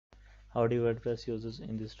Howdy WordPress users,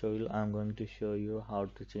 in this tutorial I'm going to show you how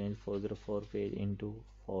to change 404 page into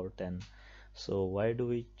 410. So why do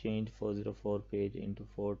we change 404 page into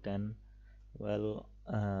 410? Well,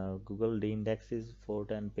 Google deindexes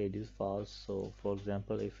 410 pages fast. So for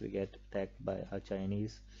example, if we get attacked by a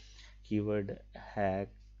Chinese keyword hack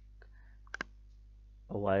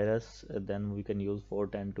a virus, then we can use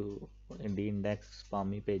 410 to deindex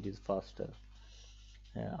spammy pages faster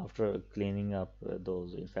after cleaning up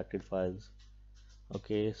those infected files.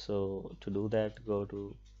 Okay, so to do that, go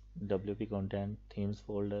to WP content themes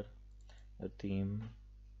folder, a theme,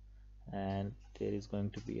 and there is going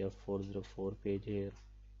to be a 404 page here.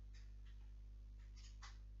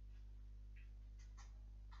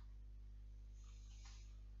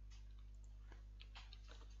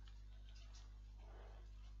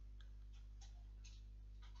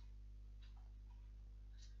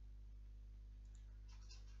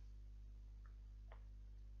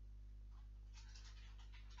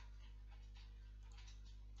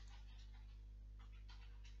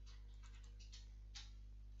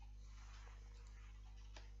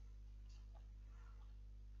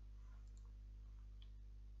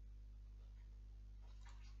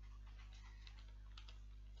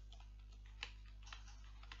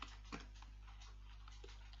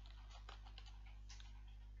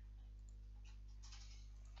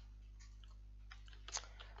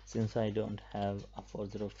 Since I don't have a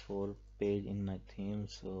 404 page in my theme,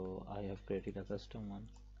 so I have created a custom one.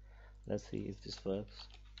 Let's see if this works.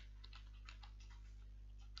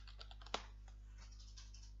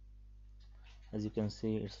 As you can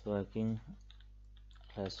see, it's working.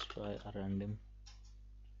 Let's try a random.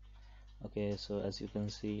 Okay, so as you can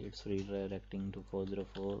see, it's redirecting to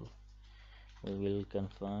 404. We will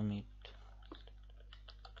confirm it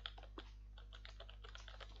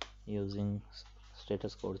using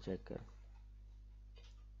status code checker.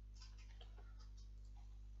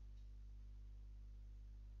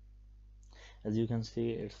 As you can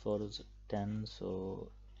see, it's for 10,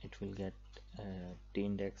 so it will get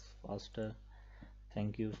index faster.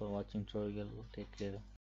 Thank you for watching tutorial. Take care.